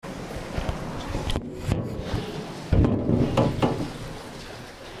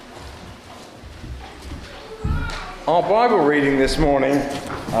Our Bible reading this morning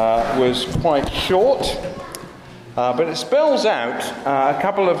was quite short, but it spells out a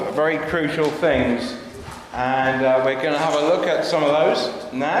couple of very crucial things, and we're going to have a look at some of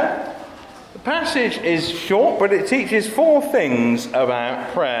those now. The passage is short, but it teaches four things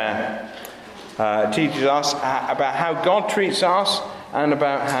about prayer. It teaches us about how God treats us and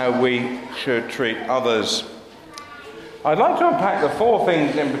about how we should treat others. I'd like to unpack the four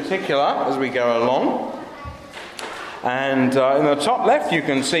things in particular as we go along. And in the top left you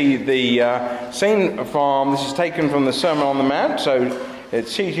can see the scene from, this is taken from the Sermon on the Mount, so it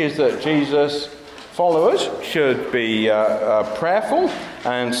teaches that Jesus' followers should be prayerful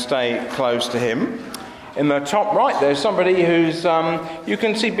and stay close to him. In the top right there's somebody who's, you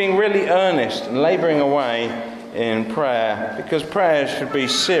can see being really earnest and labouring away in prayer, because prayer should be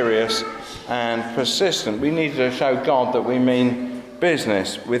serious and persistent. We need to show God that we mean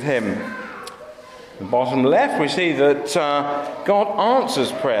business with him. In the bottom left we see that God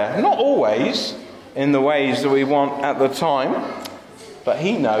answers prayer, not always in the ways that we want at the time, but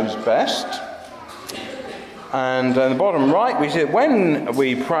he knows best. And in the bottom right we see that when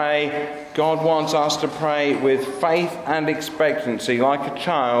we pray, God wants us to pray with faith and expectancy, like a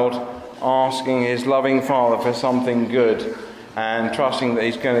child asking his loving father for something good and trusting that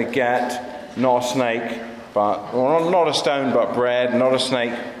he's going to get not a snake, but not a stone but bread, not a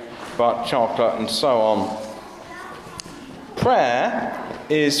snake but chocolate, and so on. Prayer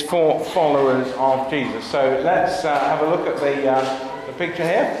is for followers of Jesus. So let's have a look at the picture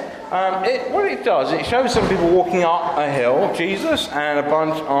here. What it does, it shows some people walking up a hill, Jesus and a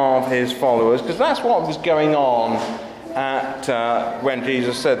bunch of his followers, because that's what was going on at when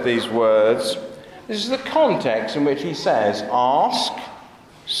Jesus said these words. This is the context in which he says, ask,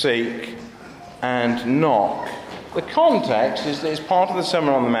 seek, and knock. The context is part of the Sermon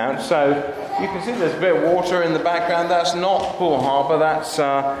on the Mount, so you can see there's a bit of water in the background. That's not Poole Harbour, that's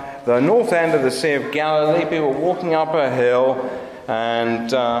the north end of the Sea of Galilee. People walking up a hill, and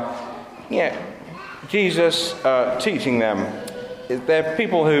Jesus teaching them. They're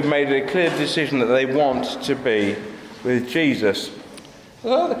people who've made a clear decision that they want to be with Jesus.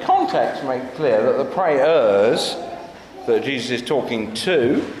 So the context makes clear that the prayers that Jesus is talking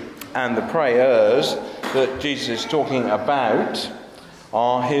to and the prayers that Jesus is talking about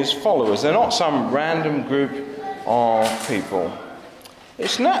are his followers. They're not some random group of people.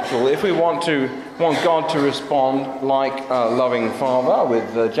 It's natural if we want God to respond like a loving father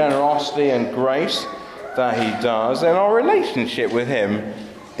with the generosity and grace that he does, then our relationship with him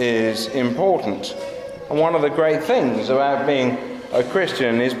is important. And one of the great things about being a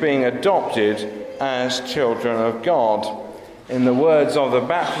Christian is being adopted as children of God. In the words of the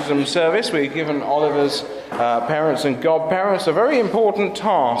baptism service, we've given Oliver's parents and godparents a very important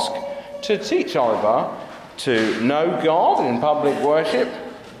task to teach Oliver to know God in public worship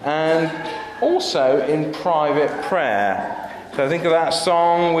and also in private prayer. So think of that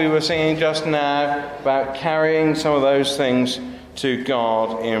song we were singing just now about carrying some of those things to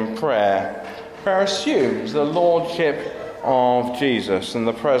God in prayer. Prayer assumes the lordship of Jesus and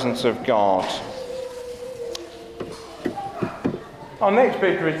the presence of God. Our next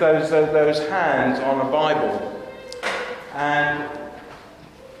picture is those hands on a Bible. And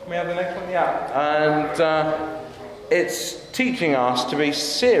can we have the next one? Yeah. And it's teaching us to be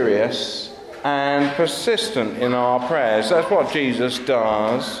serious and persistent in our prayers. That's what Jesus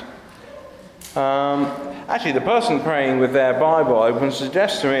does. Actually, the person praying with their Bible open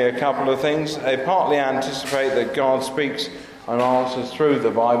suggests to me a couple of things. They partly anticipate that God speaks and answers through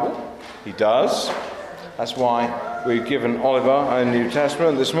the Bible. He does. That's why we've given Oliver a New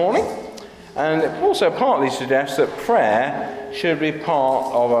Testament this morning. And it also partly suggests that prayer should be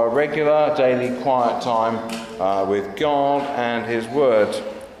part of a regular daily quiet time with God and his Word.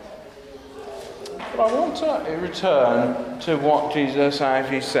 But I want to return to what Jesus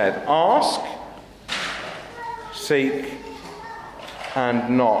actually said. Ask, seek,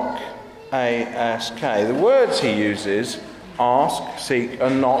 and knock. A-S-K. The words he uses, ask, seek,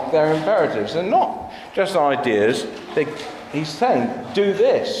 and knock, they're imperatives. They're not just ideas. He's saying, do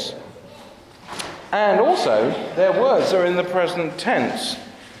this. And also, their words are in the present tense.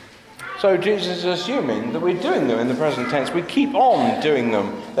 So Jesus is assuming that we're doing them in the present tense. We keep on doing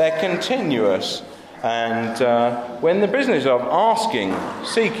them. They're continuous. And we're in the business of asking,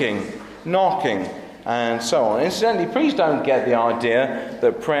 seeking, knocking, and so on. Incidentally, please don't get the idea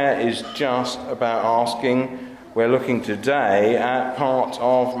that prayer is just about asking. We're looking today at part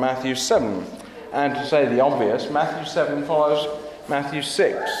of Matthew 7. And to say the obvious, Matthew 7 follows Matthew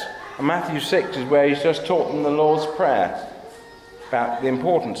 6. And Matthew 6 is where he's just taught them the Lord's Prayer, about the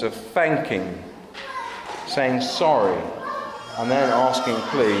importance of thanking. saying sorry, and then asking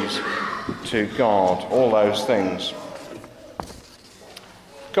please to God. All those things.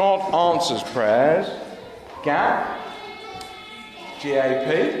 God answers prayers. GAP.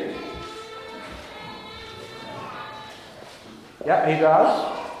 G-A-P. Yeah, he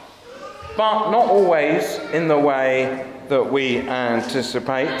does. But not always in the way that we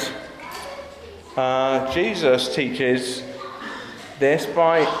anticipate. Jesus teaches this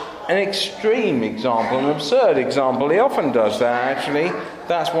by an extreme example, an absurd example. He often does that, actually.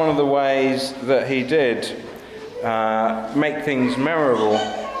 That's one of the ways that he did make things memorable,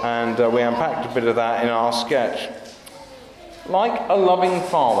 and we unpacked a bit of that in our sketch. Like a loving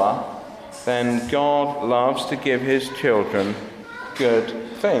father, then God loves to give his children good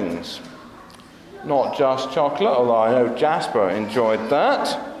things. Not just chocolate, although I know Jasper enjoyed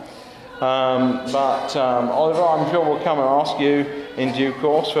that. But Oliver, I'm sure, will come and ask you in due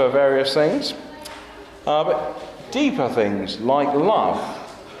course for various things. But deeper things like love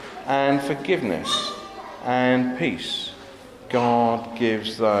and forgiveness and peace. God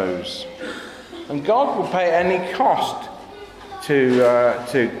gives those. And God will pay any cost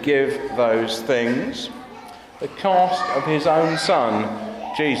to give those things. The cost of his own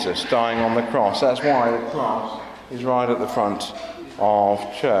son, Jesus, dying on the cross. That's why the cross is right at the front of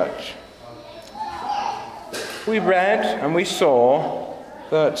church. We read and we saw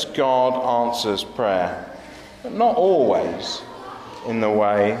that God answers prayer, but not always in the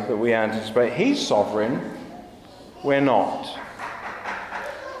way that we anticipate. He's sovereign, we're not.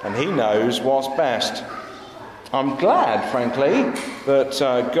 And he knows what's best. I'm glad, frankly,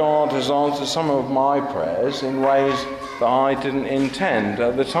 that God has answered some of my prayers in ways that I didn't intend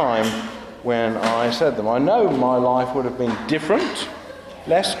at the time when I said them. I know my life would have been different,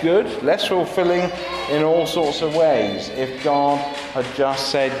 less good, less fulfilling in all sorts of ways if God had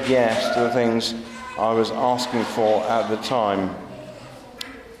just said yes to the things I was asking for at the time.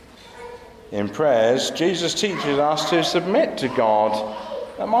 In prayers, Jesus teaches us to submit to God.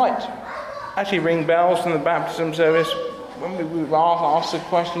 That might actually ring bells from the baptism service. When we ask the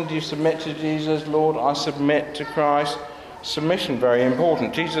question, do you submit to Jesus? Lord, I submit to Christ. Submission, very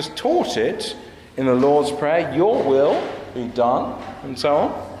important. Jesus taught it in the Lord's Prayer, your will be done, and so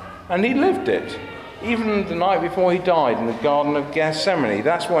on. And he lived it. Even the night before he died in the Garden of Gethsemane,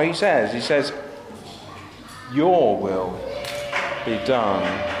 that's what he says. He says, your will be done.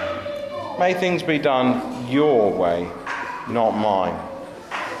 May things be done your way, not mine.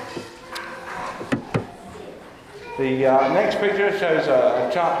 The next picture shows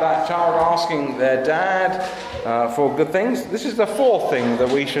that child asking their dad for good things. This is the fourth thing that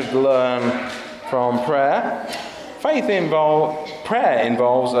we should learn from prayer. Prayer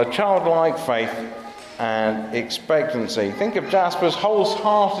involves a childlike faith and expectancy. Think of Jasper's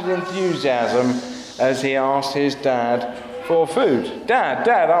wholehearted enthusiasm as he asked his dad for food. Dad,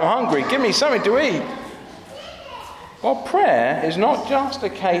 I'm hungry. Give me something to eat. Well, prayer is not just a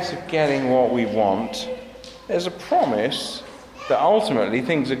case of getting what we want. There's a promise that ultimately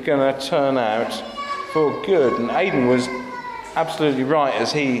things are going to turn out for good. And Aidan was absolutely right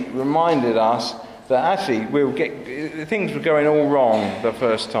as he reminded us that actually things were going all wrong the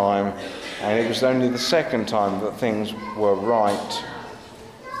first time, and it was only the second time that things were right.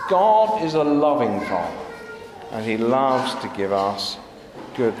 God is a loving Father, and he loves to give us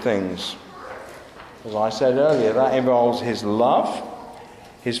good things. As I said earlier, that involves his love,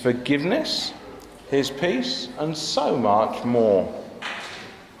 his forgiveness, his peace, and so much more.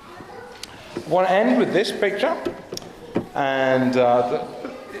 I want to end with this picture, and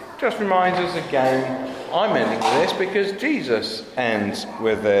it just reminds us again, I'm ending with this because Jesus ends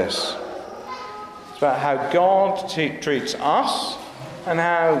with this. It's about how God treats us and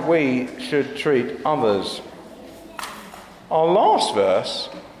how we should treat others. Our last verse,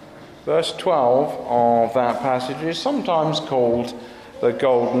 verse 12 of that passage, is sometimes called the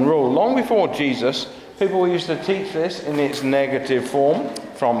Golden Rule. Long before Jesus, people used to teach this in its negative form,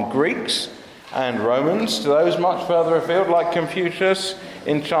 from Greeks and Romans to those much further afield, like Confucius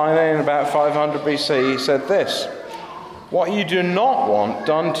in China in about 500 BC. He said this: what you do not want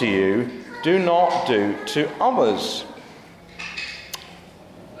done to you, do not do to others.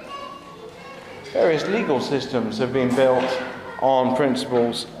 Various legal systems have been built on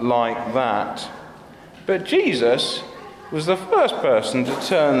principles like that. But Jesus was the first person to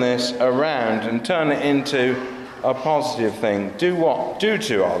turn this around and turn it into a positive thing. Do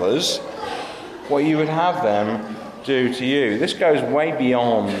to others what you would have them do to you. This goes way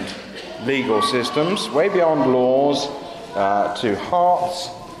beyond legal systems, way beyond laws, to hearts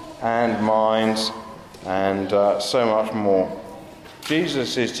and minds, and so much more.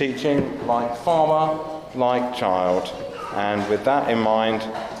 Jesus is teaching, like Father, like child. And with that in mind,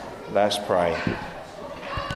 let's pray.